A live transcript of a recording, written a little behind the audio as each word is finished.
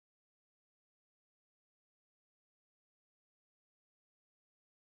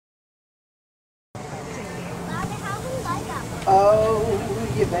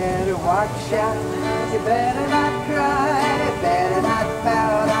better watch out, you better not cry, better not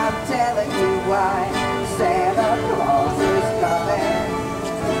pout, I'm telling you why. Santa Claus is coming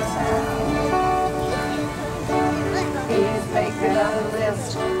to town. He's making a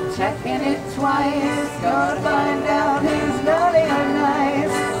list, checking it twice, gonna find out who's naughty or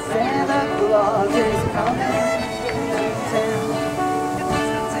nice. Santa Claus is coming to town.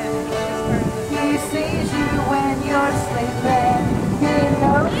 He sees you when you're sleeping, he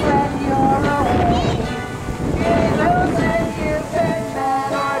knows when you're awake, he knows when you've been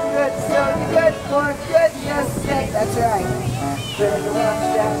bad or good, so you're good for goodness sake. That's right. Better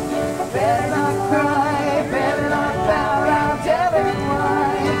watch out, better not cry, better not pout, I'll tell him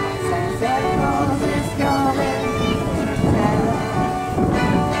why. Santa Claus is coming to town.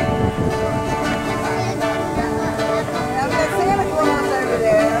 Now we got Santa Claus over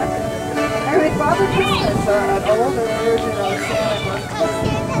there. Every Father Christmas, an older version of Santa Claus.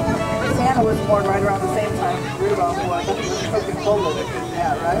 Santa was born right around the same time Rudolph was. He was Coca-Cola that did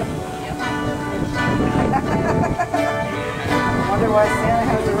that, right? Wonder why Santa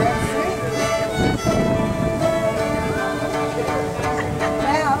has a red suit.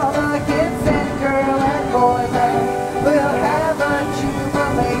 Now the kids and girl and boy will have a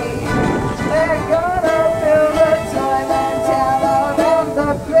jubilee. They're gonna build a toyland town around the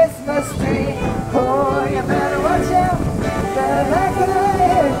Christmas tree. Oh, you better watch out. Better not cry,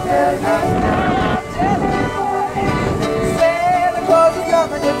 better not pout. Santa Claus is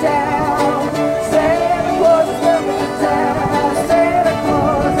coming to town. Santa Claus is coming to town. Santa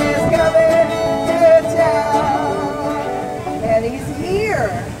Claus is coming to town. And he's here.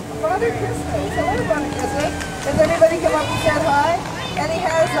 Father Christmas. Hello, Father Christmas. Does everybody come up and say hi? And he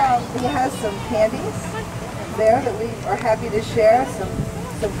has some candies there that we are happy to share.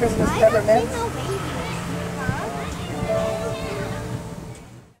 Some Christmas peppermints.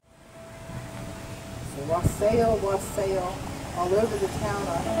 Wassail, wassail, all over the town.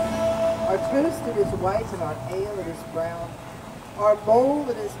 Our toast it is white and our ale it is brown. Our bowl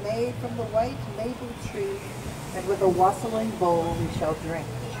it is made from the white maple tree, and with a wassailing bowl we shall drink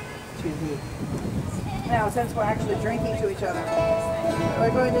to thee. Now, since we're actually drinking to each other,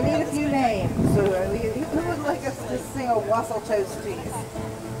 we're going to need a few names. So who would like us to sing a wassail toast to you?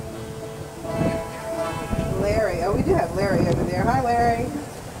 Larry. Oh, we do have Larry over there. Hi, Larry.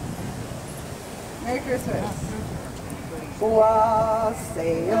 Merry Christmas.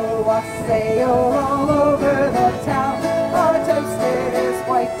 Wassail, wassail all over the town. Our toast it is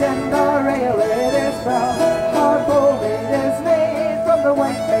white and our ale it is brown. Our bowl it is made from the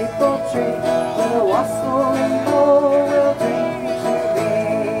white maple tree. With a wassailing bowl we'll drink to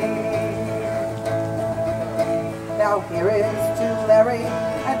thee. Now here is to Larry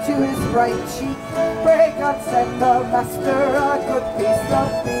and to his bright cheek. Pray God send the master a good piece of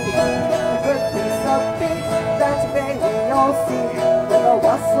meat. A good piece of meat that may we all see. With a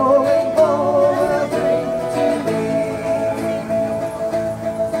wassailing bowl we'll drink to thee.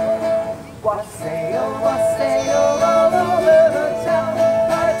 Wassail, wassail all over the town.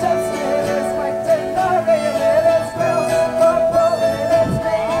 Our toast it is white and our ale it is brown. Our bowl it is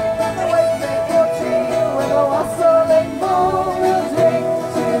made from the white maple tree. With a wassailing bowl we'll drink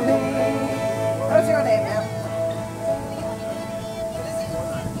to thee. What's your name, ma'am?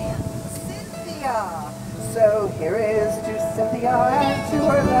 Cynthia. So here is to Cynthia and to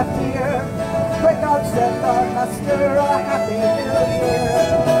her left ear. Pray God send our master a happy new year.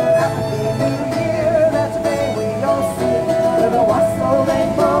 Happy new year that may we all see. With a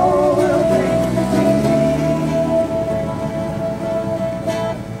wassailing bowl we'll drink to thee.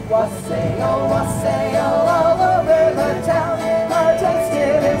 Wassail, wassail all over the town. Our toast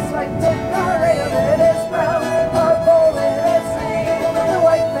it is white and our ale it is brown. Our bowl it is made from the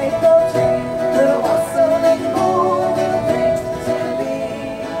white maple tree. With a wassailing bowl we'll drink to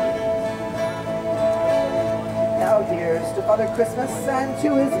thee. Now here's to Father Christmas and to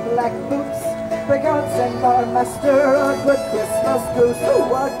his black boots. May God send our master a good Christmas goose.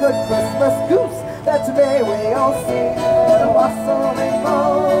 Oh, a good Christmas goose that may we all see. With a wassailing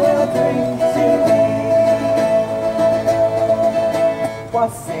bowl we'll drink to thee.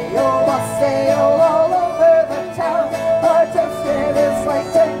 Wassail, wassail all over the town. Our toast it is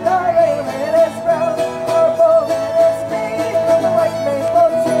white and our ale it is brown. Our bowl it is made from the white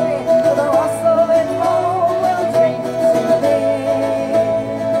maple tree. With a wassailing bowl we'll drink to thee.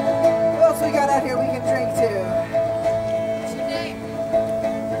 What else we got out here we can drink to? What's your name?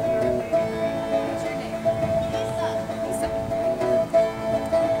 What's your name? Lisa. Lisa.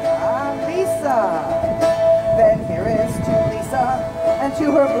 Lisa. Then here is to Lisa and to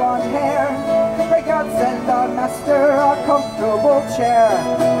her blonde hair. Pray God God send our master a comfortable chair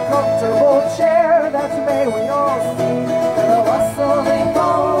that may we all see, and a rustling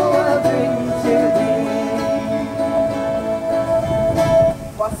bowl will bring to thee.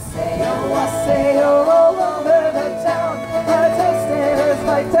 Wassail, all over the town, our taste it is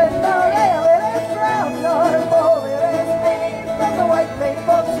light and our ale it is brown, our bowl it is made from the white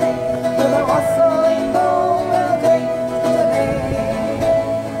maple tree, with a rustling bowl will drink to thee.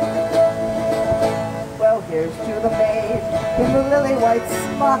 Well, here's to the maid in the lily white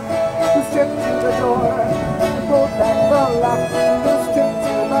smock, who stripped to the door and pulled back the lock, who stripped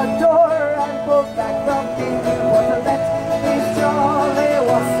to the door and pulled back the pin, for to let these jolly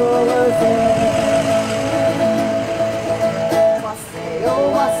wassailers in.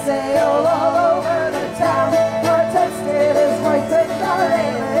 Wassail, all over the town, our toast it is white and our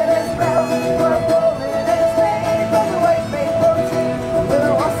ale it is brown, our bowl it is made from the white maple tree, with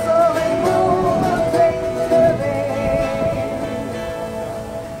a rustling bowl will drink to thee.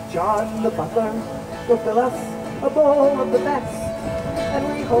 John the butler will fill us a bowl of the best, and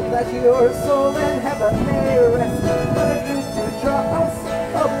we hope that your soul in heaven may rest. But if you do draw us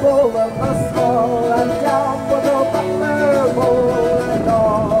a bowl of the small, and down for the butler bowl and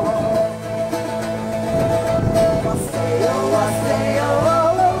all. Wassail,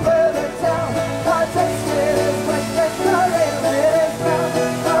 all over the town, our taste it is white and our ale it is brown,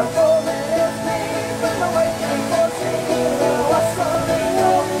 our bowl it is made from the white maple tree, with a rustling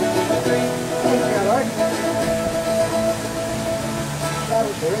bowl to drink. Thank you, Lord. Now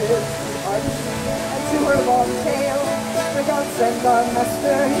there is the arch, and to her long tail, the God send our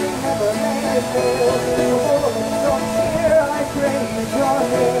master, he never may fail. The bowl of strong cheer, I pray you draw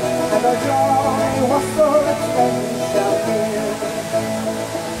near, and our jolly wassail its friends shall hear.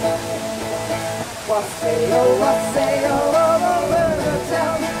 Wassail, all over the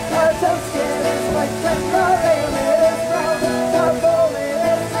town, our toast it is white and our ale it is brown, our bowl it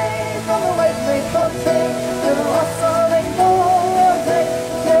is made from the white maple tree, with a rustling bowl will drink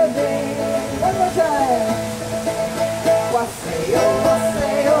to thee. One more time. Wassail,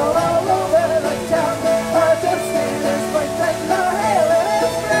 all over the town, our toast it is white and our ale it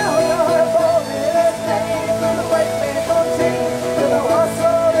is brown, our bowl it is made from the white maple tree, with a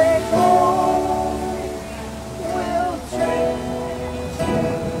rustling bowl will drink to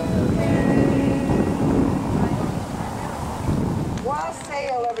thee.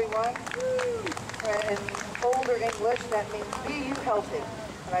 Wassail, everyone. In older English, that means be you healthy.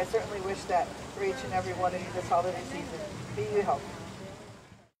 And I certainly wish that for each and every one of you this holiday season. Be you healthy.